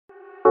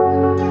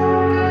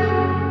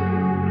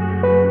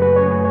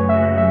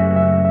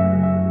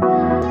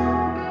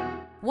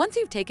Once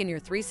you've taken your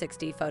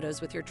 360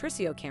 photos with your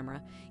Trisio camera,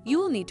 you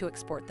will need to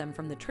export them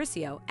from the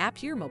Trisio app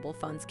to your mobile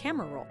phone's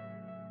camera roll.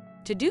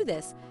 To do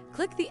this,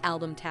 click the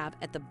Album tab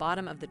at the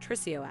bottom of the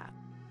Trisio app.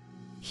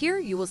 Here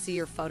you will see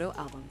your photo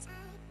albums.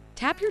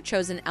 Tap your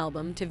chosen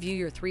album to view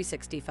your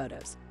 360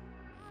 photos.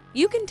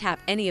 You can tap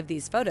any of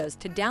these photos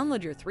to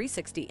download your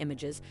 360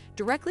 images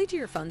directly to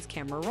your phone's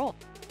camera roll.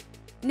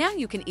 Now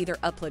you can either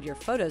upload your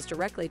photos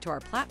directly to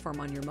our platform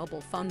on your mobile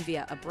phone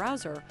via a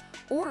browser,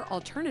 or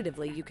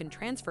alternatively, you can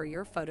transfer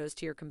your photos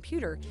to your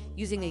computer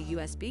using a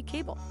USB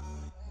cable.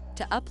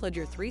 To upload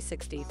your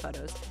 360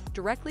 photos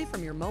directly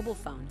from your mobile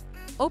phone,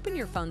 open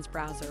your phone's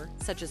browser,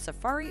 such as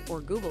Safari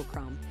or Google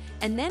Chrome,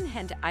 and then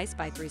head to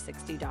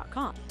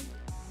EyeSpy360.com.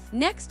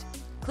 Next,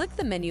 click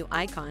the menu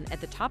icon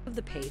at the top of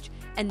the page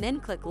and then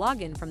click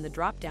Login from the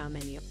drop-down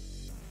menu.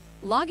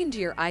 Log into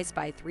your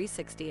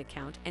EyeSpy360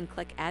 account and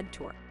click Add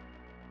Tour.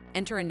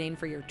 Enter a name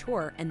for your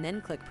tour and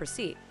then click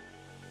Proceed.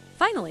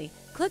 Finally,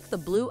 click the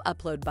blue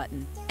Upload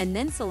button and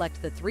then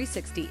select the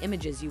 360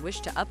 images you wish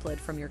to upload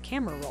from your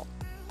camera roll.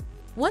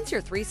 Once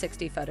your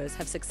 360 photos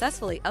have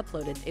successfully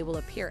uploaded, it will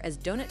appear as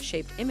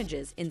donut-shaped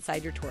images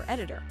inside your tour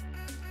editor.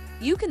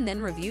 You can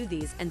then review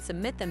these and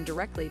submit them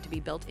directly to be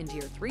built into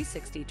your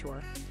 360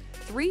 tour,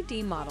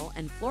 3D model,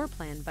 and floor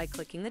plan by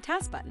clicking the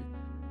Task button.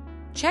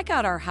 Check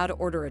out our How to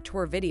Order a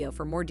Tour video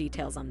for more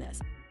details on this.